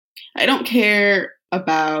I don't care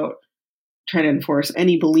about trying to enforce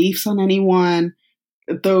any beliefs on anyone.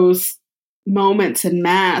 Those moments in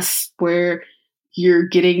Mass where you're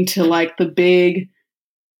getting to like the big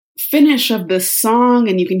finish of this song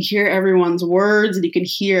and you can hear everyone's words and you can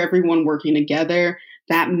hear everyone working together,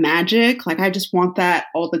 that magic, like I just want that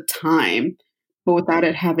all the time, but without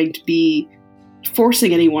it having to be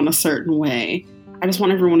forcing anyone a certain way. I just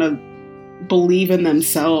want everyone to believe in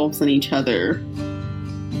themselves and each other.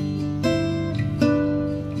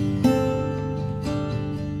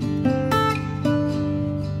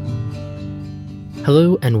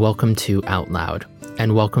 Hello and welcome to Out Loud,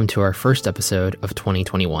 and welcome to our first episode of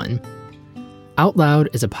 2021. Out Loud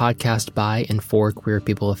is a podcast by and for queer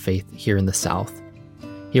people of faith here in the South.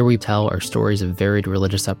 Here we tell our stories of varied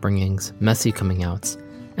religious upbringings, messy coming outs,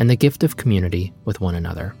 and the gift of community with one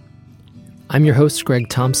another. I'm your host, Greg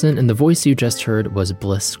Thompson, and the voice you just heard was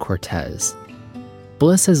Bliss Cortez.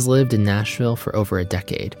 Bliss has lived in Nashville for over a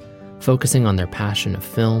decade, focusing on their passion of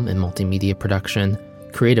film and multimedia production,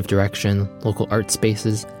 creative direction, local art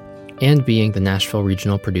spaces, and being the Nashville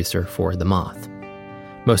regional producer for The Moth.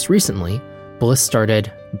 Most recently, Bliss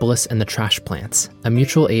started Bliss and the Trash Plants, a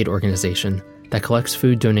mutual aid organization that collects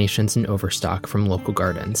food donations and overstock from local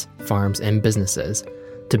gardens, farms, and businesses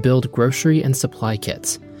to build grocery and supply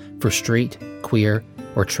kits for straight, queer,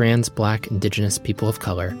 or trans Black, Indigenous people of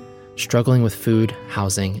color struggling with food,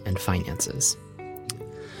 housing, and finances.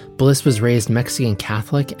 Bliss was raised Mexican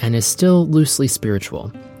Catholic and is still loosely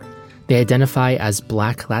spiritual. They identify as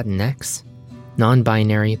Black Latinx,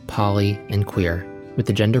 non-binary, poly, and queer, with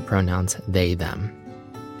the gender pronouns they, them.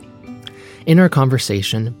 In our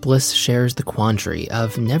conversation, Bliss shares the quandary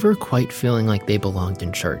of never quite feeling like they belonged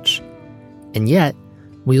in church. And yet,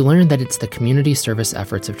 we learned that it's the community service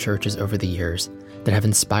efforts of churches over the years that have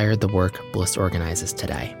inspired the work Bliss organizes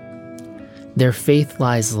today. Their faith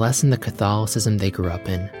lies less in the Catholicism they grew up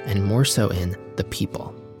in, and more so in the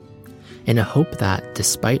people. In a hope that,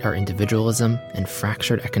 despite our individualism and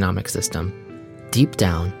fractured economic system, deep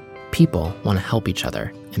down, people want to help each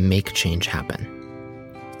other and make change happen.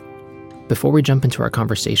 Before we jump into our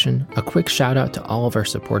conversation, a quick shout out to all of our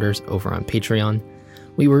supporters over on Patreon.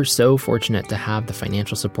 We were so fortunate to have the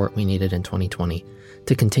financial support we needed in 2020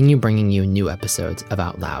 to continue bringing you new episodes of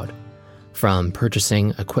Out Loud. From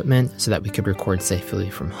purchasing equipment so that we could record safely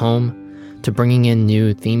from home, to bringing in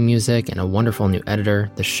new theme music and a wonderful new editor,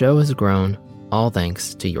 the show has grown, all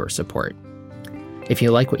thanks to your support. If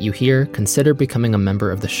you like what you hear, consider becoming a member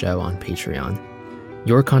of the show on Patreon.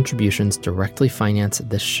 Your contributions directly finance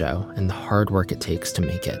this show and the hard work it takes to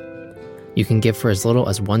make it. You can give for as little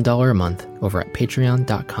as $1 a month over at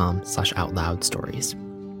patreon.com/outloudstories.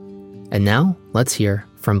 And now, let's hear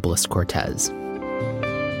from Bliss Cortez.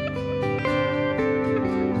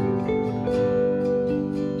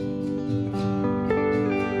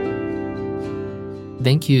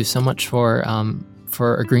 Thank you so much for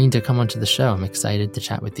agreeing to come onto the show. I'm excited to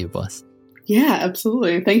chat with you, Bliss. Yeah,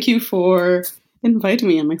 absolutely. Thank you for inviting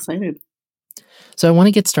me. I'm excited. So I want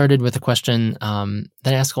to get started with a question that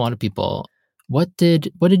I ask a lot of people. What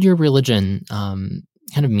did your religion kind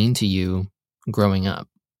of mean to you growing up?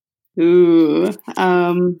 Ooh,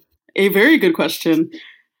 a very good question.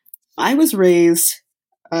 I was raised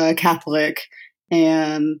Catholic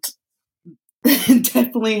and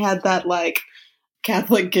definitely had that like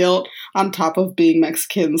Catholic guilt on top of being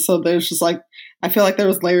Mexican. So there's just like, I feel like there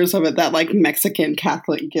was layers of it, that like Mexican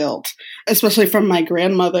Catholic guilt, especially from my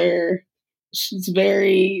grandmother. She's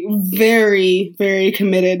very, very, very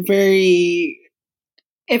committed,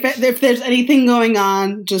 if there's anything going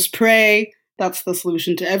on, just pray. That's the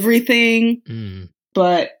solution to everything.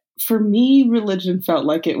 But for me, religion felt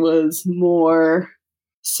like it was more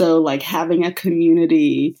so like having a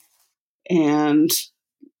community and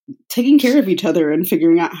taking care of each other and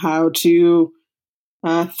figuring out how to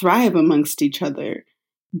thrive amongst each other.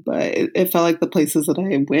 But it felt like the places that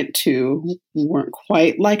I went to weren't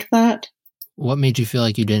quite like that. What made you feel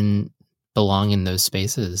like you didn't belong in those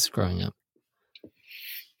spaces growing up?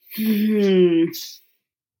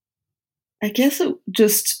 I guess it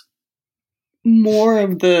just more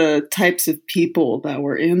of the types of people that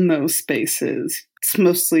were in those spaces. It's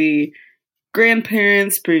mostly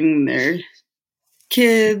grandparents bringing their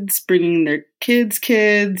kids,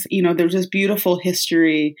 kids. You know, there's this beautiful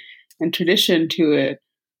history and tradition to it.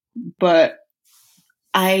 But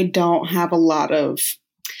I don't have a lot of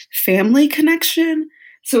family connection.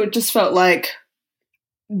 So it just felt like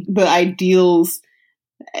the ideals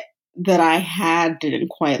that I had didn't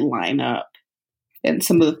quite line up. And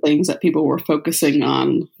some of the things that people were focusing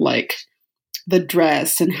on, like the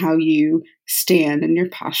dress and how you stand and your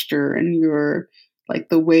posture and your like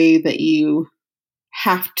the way that you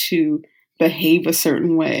have to behave a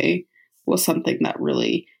certain way was something that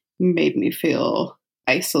really made me feel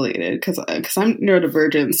isolated because I'm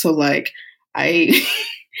neurodivergent. So like I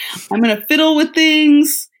I'm gonna fiddle with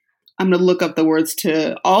things. I'm gonna look up the words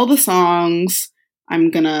to all the songs. I'm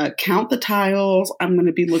gonna count the tiles. I'm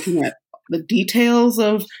gonna be looking at the details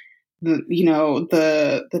of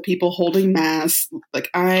the people holding mass. Like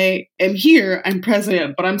I am here, I'm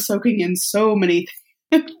present, but I'm soaking in so many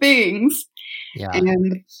things,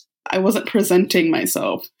 and I wasn't presenting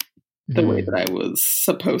myself the way that I was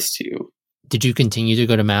supposed to. Did you continue to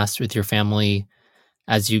go to mass with your family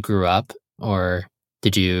as you grew up, or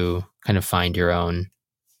did you kind of find your own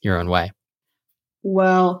way?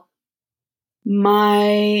 Well,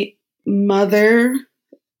 my mother,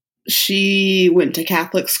 she went to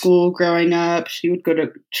Catholic school growing up. She would go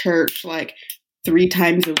to church like 3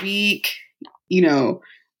 times a week. You know,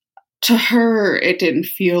 to her, it didn't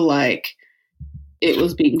feel like it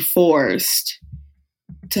was being forced.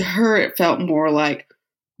 To her, it felt more like,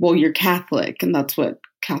 well, you're Catholic, and that's what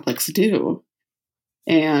Catholics do.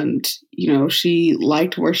 And, she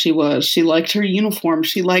liked where she was. She liked her uniform.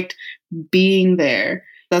 She liked being there.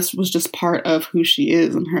 That was just part of who she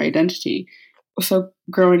is and her identity. So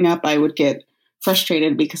growing up, I would get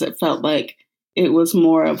frustrated because it felt like it was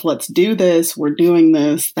more of, let's do this, we're doing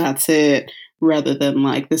this, that's it, rather than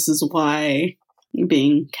like, this is why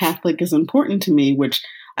being Catholic is important to me, which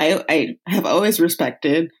I have always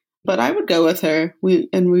respected. But I would go with her. We'd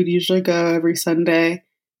usually go every Sunday.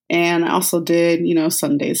 And I also did,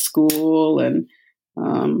 Sunday school and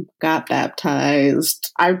got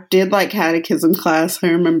baptized. I did like catechism class, I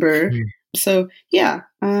remember. So, yeah,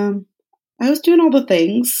 I was doing all the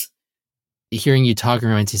things. Hearing you talk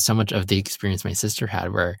reminds me so much of the experience my sister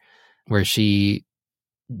had where she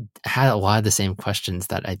had a lot of the same questions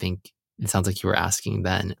that I think it sounds like you were asking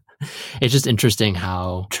then. It's just interesting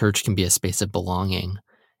how church can be a space of belonging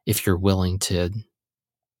if you're willing to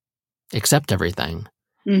accept everything.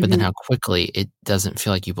 But then how quickly it doesn't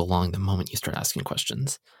feel like you belong the moment you start asking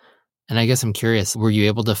questions. And I guess I'm curious, were you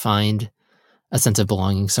able to find a sense of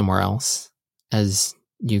belonging somewhere else as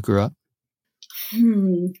you grew up?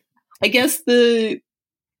 I guess the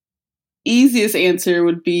easiest answer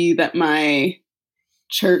would be that my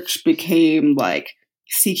church became like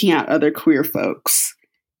seeking out other queer folks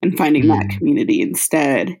and finding that community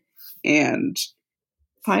instead, and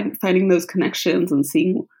finding those connections and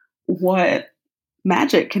seeing what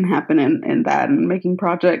magic can happen in that, and making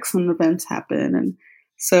projects and events happen. And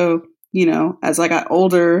so, as I got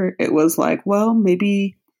older, it was like, well,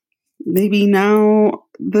 maybe now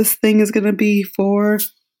this thing is going to be for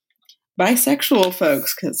bisexual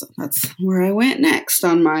folks, because that's where I went next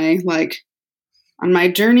on my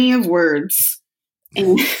journey of words.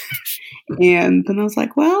 And, and then I was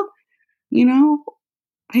like, well,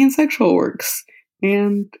 pansexual works.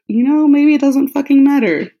 And, maybe it doesn't fucking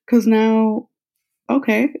matter, because now,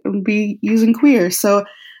 okay, I'll be using queer. So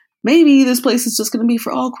maybe this place is just going to be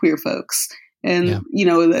for all queer folks. And,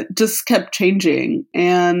 that just kept changing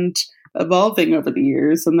and evolving over the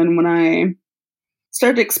years. And then when I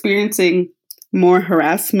started experiencing more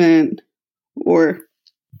harassment or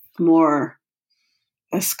more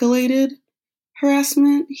escalated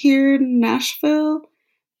harassment here in Nashville,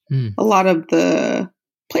 a lot of the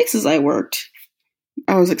places I worked,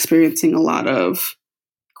 I was experiencing a lot of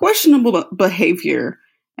questionable behavior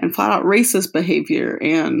and flat out racist behavior.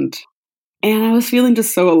 And I was feeling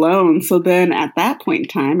just so alone. So then at that point in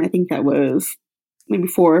time, I think that was maybe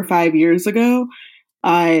 4 or 5 years ago,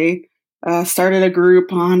 I started a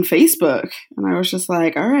group on Facebook. And I was just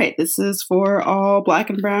like, all right, this is for all Black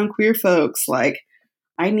and brown queer folks. Like,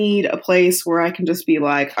 I need a place where I can just be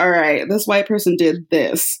like, all right, this white person did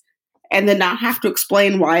this, and then not have to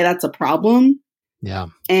explain why that's a problem. Yeah.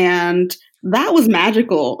 And that was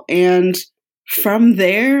magical. And from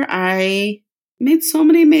there, I made so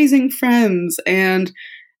many amazing friends and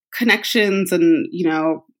connections. And,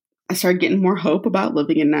 I started getting more hope about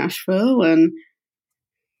living in Nashville, and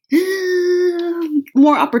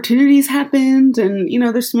more opportunities happened. And,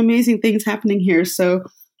 there's some amazing things happening here. So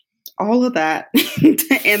all of that,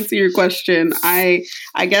 to answer your question, I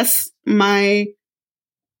guess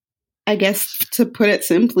to put it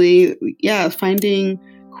simply, yeah, finding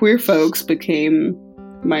queer folks became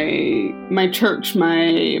my church,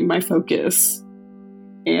 my focus.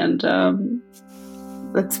 And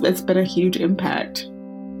it's been a huge impact.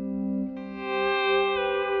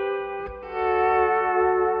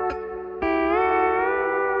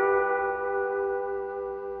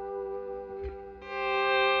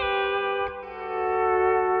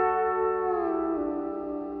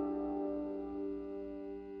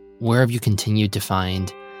 where have you continued to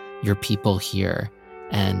find your people here,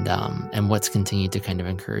 and what's continued to kind of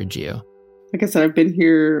encourage you? Like I said, I've been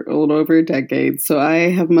here a little over a decade, so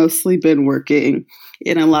I have mostly been working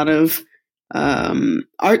in a lot of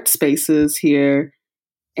art spaces here.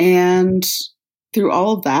 And through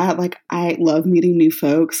all of that, like, I love meeting new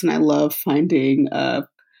folks, and I love finding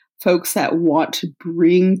folks that want to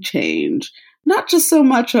bring change. Not just so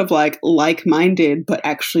much of like-minded, but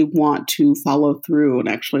actually want to follow through and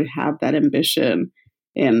actually have that ambition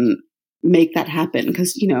and make that happen.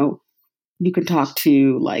 Because, you can talk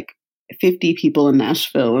to like 50 people in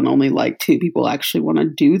Nashville and only like 2 people actually want to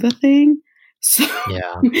do the thing. So,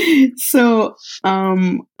 Yeah. so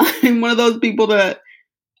I'm one of those people that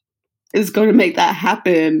is going to make that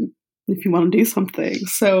happen if you want to do something.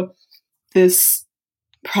 So this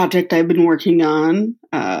project I've been working on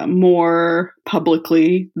more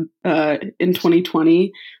publicly in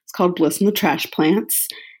 2020, it's called Bliss and the Trash Plants.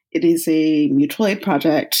 It is a mutual aid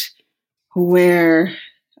project where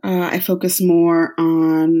I focus more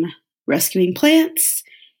on rescuing plants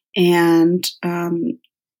and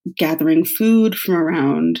gathering food from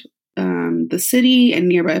around the city and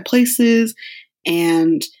nearby places.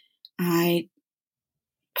 And I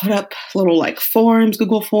put up little like forms,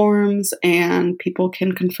 Google Forms, and people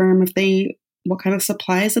can confirm what kind of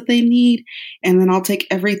supplies that they need. And then I'll take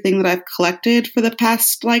everything that I've collected for the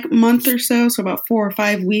past like month or so about 4 or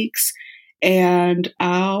 5 weeks, and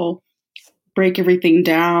I'll break everything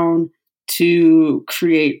down to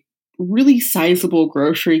create really sizable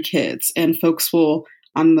grocery kits. And folks will,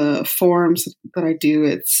 on the forums that I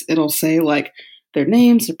do, it'll say like their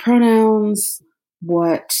names, their pronouns,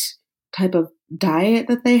 what type of diet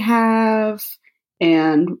that they have,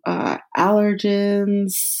 and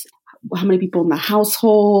allergens, how many people in the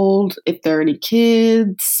household, if there are any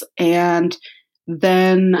kids, and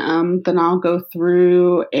then I'll go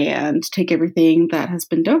through and take everything that has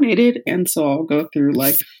been donated. And so I'll go through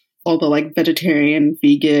like all the like vegetarian,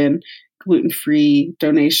 vegan, gluten-free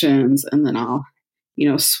donations, and then I'll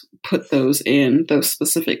put those in those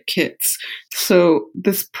specific kits. So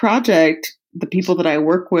this project, the people that I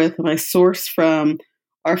work with and I source from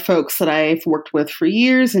are folks that I've worked with for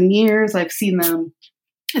years and years. I've seen them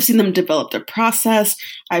develop their process.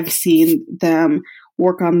 I've seen them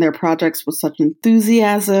work on their projects with such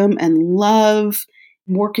enthusiasm and love,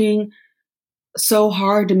 working so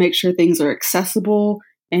hard to make sure things are accessible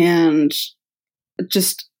and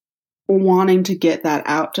just wanting to get that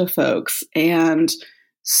out to folks. And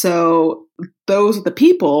so those are the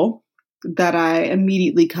people that I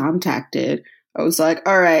immediately contacted. I was like,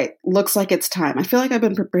 all right, looks like it's time. I feel like I've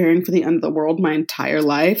been preparing for the end of the world my entire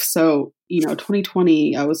life. So,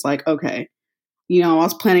 2020, I was like, okay, I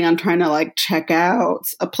was planning on trying to like check out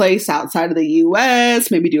a place outside of the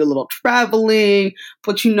US, maybe do a little traveling.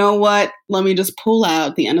 But you know what? Let me just pull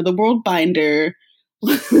out the end of the world binder.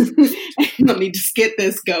 Let me just get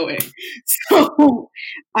this going. So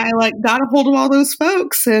I like got a hold of all those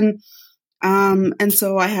folks, and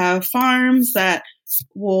so I have farms that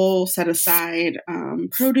will set aside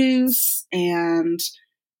produce, and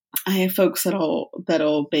I have folks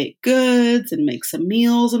that'll bake goods and make some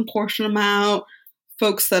meals and portion them out.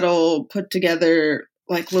 Folks that'll put together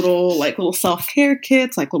like little self-care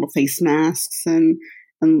kits, like little face masks and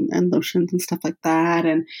lotions and stuff like that.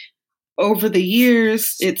 And over the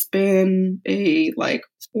years, it's been a like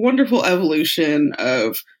wonderful evolution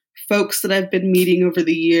of folks that I've been meeting over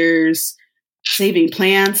the years, saving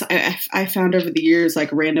plants. I found over the years like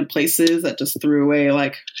random places that just threw away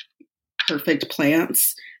like perfect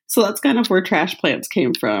plants. So that's kind of where trash plants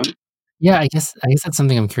came from. Yeah, I guess that's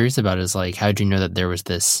something I'm curious about is like, how did you know that there was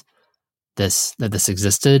this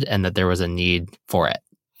existed and that there was a need for it?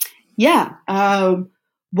 Yeah.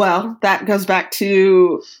 Well, that goes back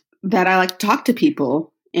to that I like to talk to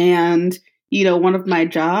people. And, one of my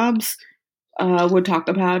jobs would talk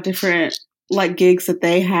about different like gigs that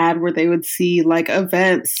they had where they would see like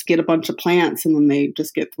events, get a bunch of plants, and then they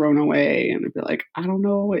just get thrown away. And they'd be like, I don't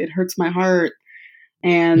know, it hurts my heart.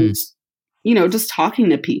 And, just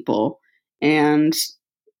talking to people. And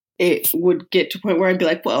it would get to a point where I'd be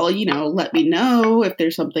like, well, let me know if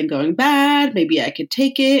there's something going bad. Maybe I could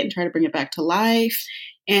take it and try to bring it back to life.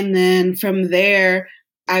 And then from there,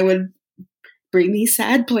 I would bring these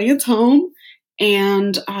sad plants home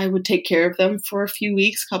and I would take care of them for a few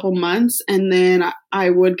weeks, couple months. And then I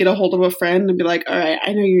would get a hold of a friend and be like, all right,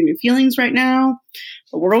 I know your new feelings right now.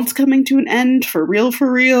 The world's coming to an end for real,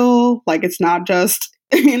 for real. Like, it's not just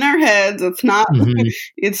in our heads. It's not,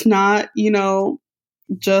 it's not,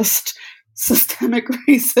 just systemic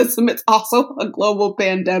racism. It's also a global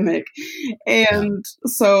pandemic. And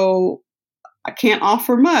so I can't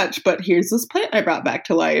offer much, but here's this plant I brought back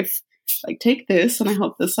to life. Like, take this, and I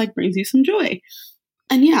hope this like brings you some joy.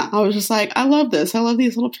 And yeah, I was just like, I love this. I love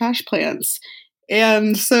these little trash plants.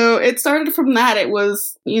 And so it started from that. It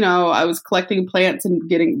was, I was collecting plants and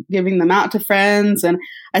giving them out to friends. And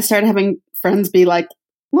I started having friends be like,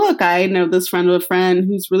 look, I know this friend of a friend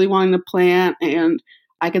who's really wanting to plant, and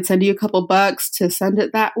I could send you a couple bucks to send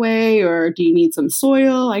it that way. Or do you need some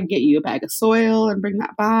soil? I can get you a bag of soil and bring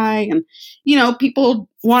that by. And, people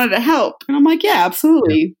wanted to help. And I'm like, yeah,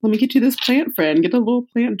 absolutely. Let me get you this plant friend. Get a little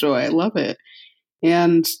plant joy. I love it.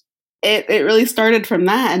 And it really started from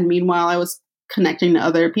that. And meanwhile, I was connecting to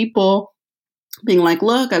other people, being like,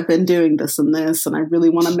 look, I've been doing this and this, and I really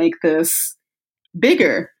want to make this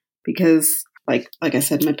bigger because like I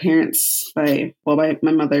said, my parents, my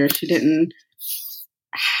mother, she didn't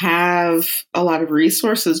have a lot of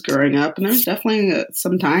resources growing up. And there was definitely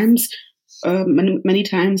sometimes, many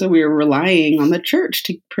times that we were relying on the church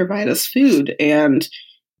to provide us food. And,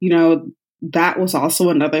 that was also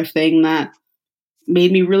another thing that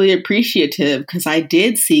made me really appreciative, because I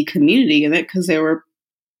did see community in it, because there were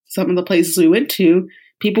some of the places we went to,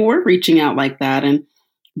 people were reaching out like that. And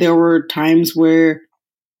there were times where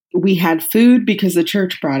we had food because the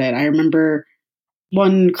church brought it. I remember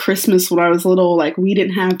one Christmas when I was little, like we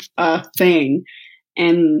didn't have a thing,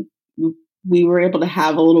 and we were able to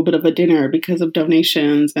have a little bit of a dinner because of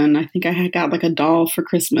donations. And I think I had got like a doll for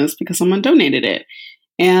Christmas because someone donated it.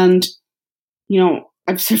 And,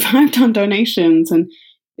 I've survived on donations, and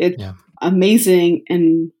it's amazing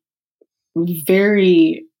and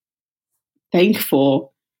very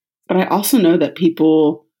thankful. But I also know that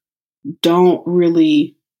people don't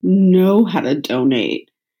really know how to donate,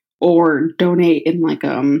 or donate in like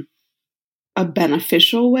a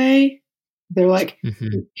beneficial way. They're like,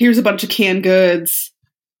 here's a bunch of canned goods.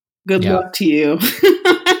 Good luck to you.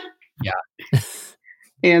 Yeah.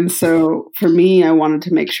 And so for me, I wanted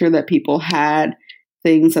to make sure that people had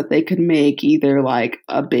things that they could make, either like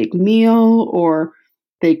a big meal, or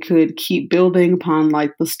they could keep building upon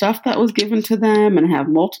like the stuff that was given to them and have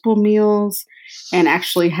multiple meals, and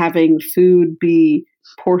actually having food be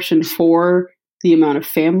portioned for the amount of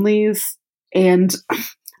families. And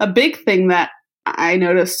a big thing that I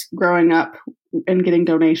noticed growing up and getting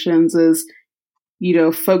donations is,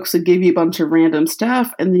 folks would give you a bunch of random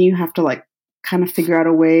stuff, and then you have to like kind of figure out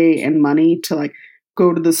a way and money to like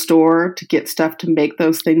go to the store to get stuff to make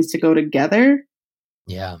those things to go together.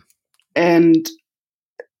 Yeah. And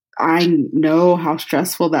I know how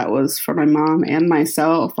stressful that was for my mom and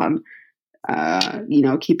myself on,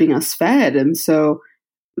 keeping us fed. And so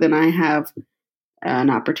then I have an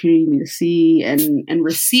opportunity to see and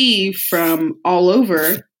receive from all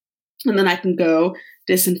over. And then I can go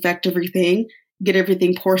disinfect everything, get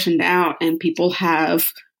everything portioned out, and people have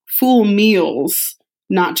full meals,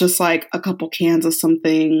 not just like a couple cans of some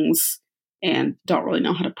things and don't really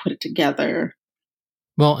know how to put it together.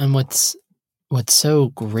 Well, and what's so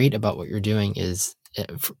great about what you're doing is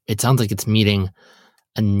it sounds like it's meeting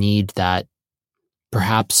a need that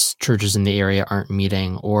perhaps churches in the area aren't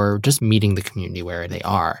meeting, or just meeting the community where they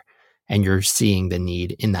are. And you're seeing the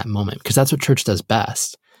need in that moment, because that's what church does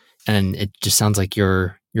best. And it just sounds like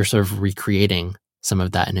you're sort of recreating some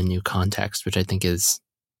of that in a new context, which I think is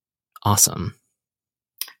awesome.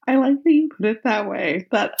 I like that you put it that way.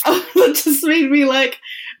 That just made me like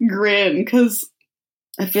grin, because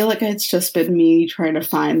I feel like it's just been me trying to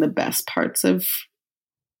find the best parts of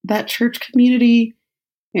that church community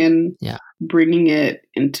and bringing it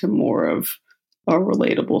into more of a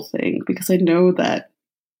relatable thing. Because I know that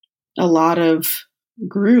a lot of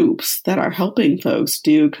groups that are helping folks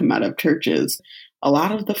do come out of churches. A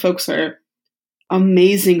lot of the folks are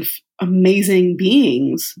amazing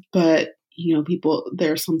beings, but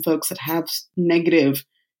there are some folks that have negative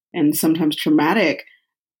and sometimes traumatic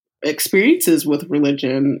experiences with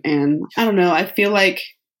religion. And I don't know, I feel like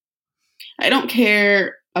I don't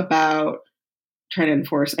care about trying to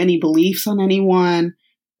enforce any beliefs on anyone.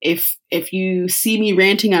 If you see me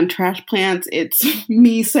ranting on trash plants, it's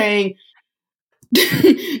me saying,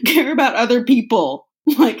 care about other people.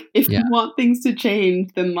 Like, if you want things to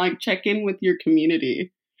change, then like check in with your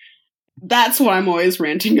community. That's what I'm always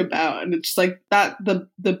ranting about. And it's like that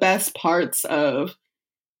the best parts of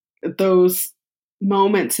those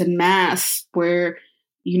moments in mass where,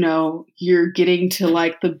 you're getting to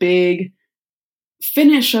like the big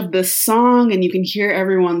finish of this song, and you can hear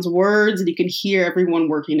everyone's words, and you can hear everyone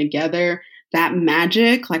working together. That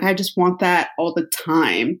magic, like I just want that all the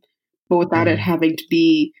time, but without it having to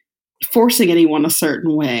be forcing anyone a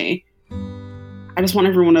certain way. I just want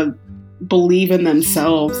everyone to believe in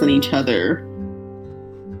themselves and each other.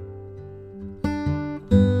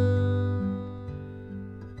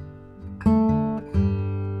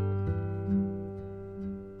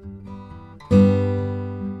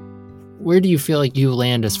 where do you feel like you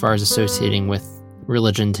land as far as associating with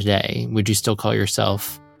religion today? Would you still call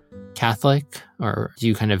yourself Catholic, or do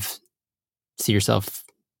you kind of see yourself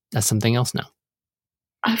as something else now?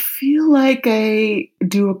 I feel like I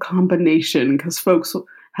do a combination because folks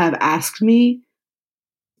have asked me.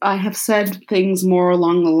 I have said things more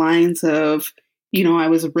along the lines of, I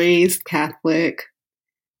was raised Catholic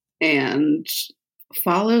and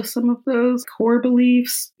follow some of those core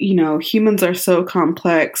beliefs. Humans are so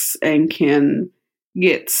complex and can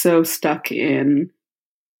get so stuck in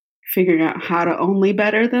figuring out how to only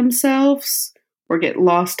better themselves or get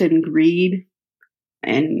lost in greed.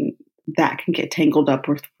 And that can get tangled up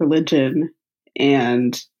with religion.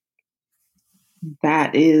 And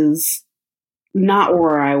that is not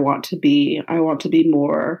where I want to be. I want to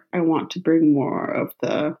bring more of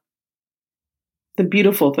the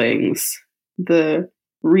beautiful things, the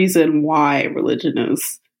reason why religion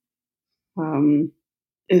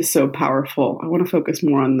is so powerful. I want to focus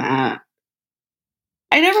more on that.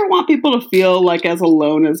 I never want people to feel like as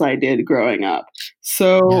alone as I did growing up.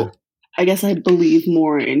 So yeah. I guess I believe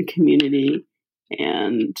more in community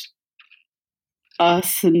and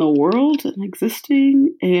us in the world and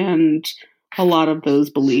existing. And a lot of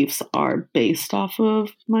those beliefs are based off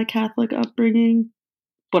of my Catholic upbringing.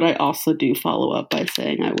 But I also do follow up by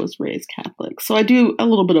saying I was raised Catholic. So I do a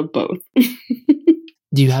little bit of both.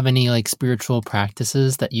 Do you have any spiritual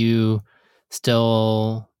practices that you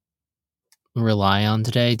still rely on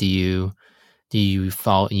today? Do you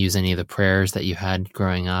use any of the prayers that you had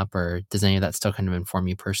growing up, or does any of that still kind of inform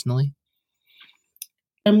you personally?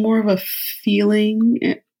 I'm more of a feeling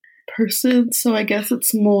person, so I guess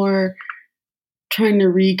it's more trying to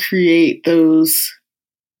recreate those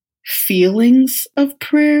feelings of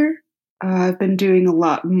prayer. I've been doing a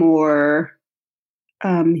lot more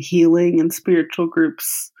healing and spiritual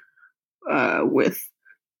groups with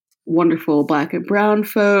wonderful Black and brown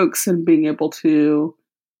folks, and being able to,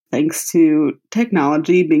 thanks to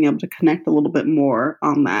technology, being able to connect a little bit more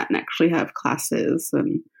on that and actually have classes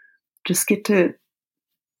and just get to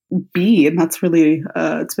be. And that's really,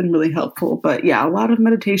 it's been really helpful. But yeah, a lot of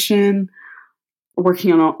meditation,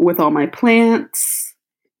 working on with all my plants,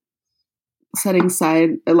 setting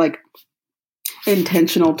aside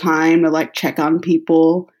intentional time to check on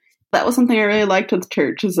people. That was something I really liked with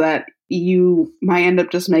church, is that you might end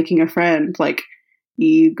up just making a friend.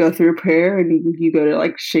 You go through a prayer and you go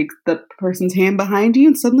to shake the person's hand behind you,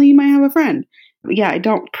 and suddenly you might have a friend. But yeah, I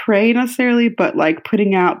don't pray necessarily, but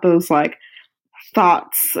putting out those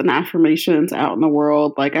thoughts and affirmations out in the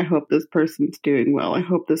world. I hope this person's doing well. I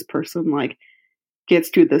hope this person gets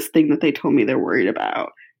through this thing that they told me they're worried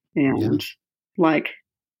about. And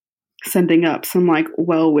sending up some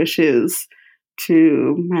well wishes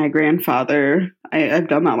to my grandfather. I've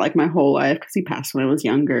done that my whole life because he passed when I was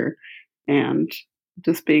younger, and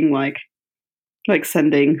just being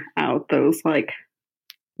sending out those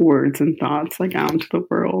words and thoughts out into the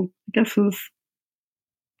world, I guess, is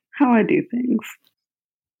how I do things.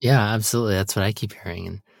 Yeah, absolutely. That's what I keep hearing.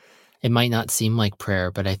 And it might not seem like prayer,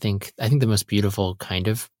 but I think the most beautiful kind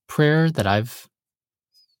of prayer that I've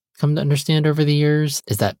come to understand over the years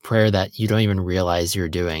is that prayer that you don't even realize you're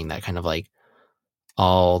doing, that kind of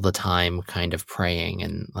all the time kind of praying,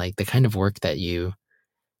 and the kind of work that you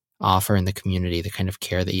offer in the community, the kind of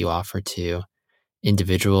care that you offer to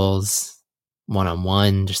individuals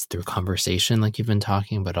one-on-one, just through conversation you've been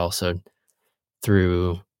talking, but also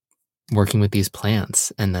through working with these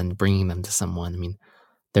plants and then bringing them to someone. I mean,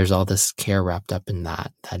 there's all this care wrapped up in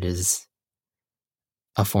that is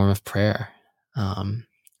a form of prayer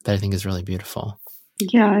that I think is really beautiful.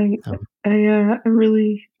 Yeah, I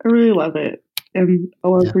really love it. And I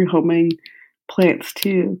love rehoming plants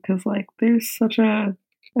too, because there's such a,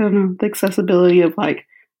 I don't know, the accessibility of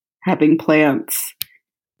having plants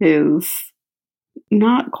is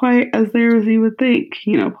not quite as there as you would think.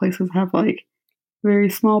 Places have very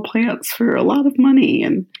small plants for a lot of money,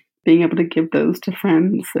 and being able to give those to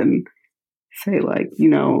friends and say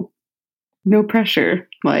no pressure.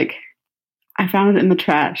 I found it in the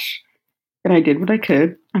trash and I did what I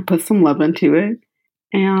could. I put some love into it,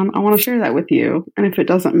 and I want to share that with you. And if it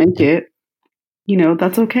doesn't make it,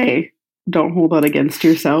 that's okay. Don't hold that against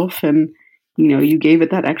yourself. And, you gave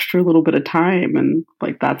it that extra little bit of time, and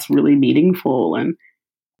that's really meaningful. And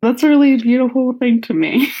that's a really beautiful thing to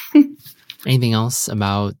me. Anything else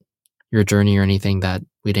about your journey or anything that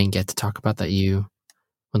we didn't get to talk about that you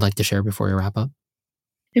would like to share before we wrap up?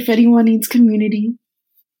 If anyone needs community,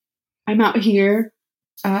 I'm out here.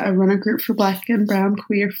 I run a group for Black and brown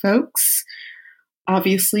queer folks.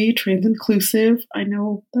 Obviously, trans inclusive. I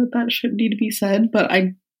know that shouldn't need to be said, but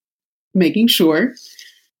I'm making sure.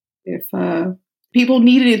 If people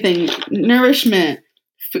need anything, nourishment,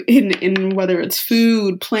 in whether it's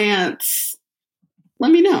food, plants,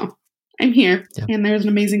 let me know. I'm here, and there's an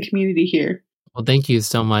amazing community here. Well, thank you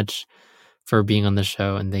so much for being on the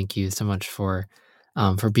show, and thank you so much for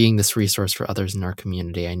being this resource for others in our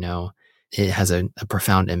community. I know it has a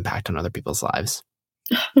profound impact on other people's lives.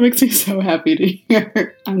 That makes me so happy to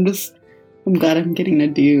hear. I'm glad I'm getting to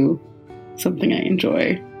do something I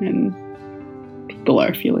enjoy, and people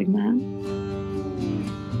are feeling that.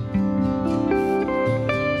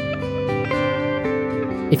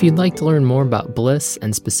 If you'd like to learn more about Bliss,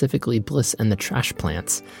 and specifically Bliss and the Trash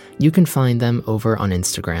Plants, you can find them over on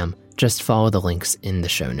Instagram. Just follow the links in the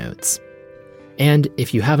show notes. And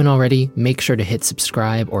if you haven't already, make sure to hit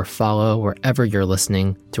subscribe or follow wherever you're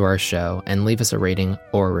listening to our show and leave us a rating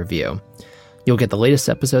or a review. You'll get the latest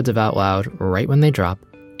episodes of Out Loud right when they drop,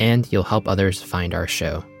 and you'll help others find our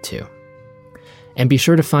show too. And be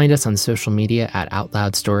sure to find us on social media at Out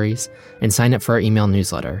Loud Stories and sign up for our email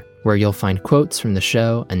newsletter, where you'll find quotes from the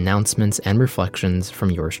show, announcements, and reflections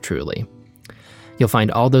from yours truly. You'll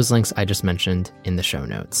find all those links I just mentioned in the show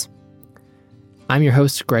notes. I'm your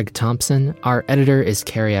host, Greg Thompson. Our editor is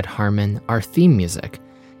Carrie Harmon. Our theme music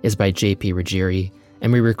is by JP Ruggieri,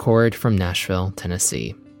 and we record from Nashville,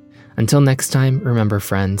 Tennessee. Until next time, remember,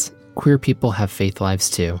 friends, queer people have faith lives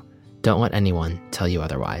too. Don't let anyone tell you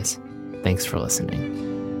otherwise. Thanks for listening.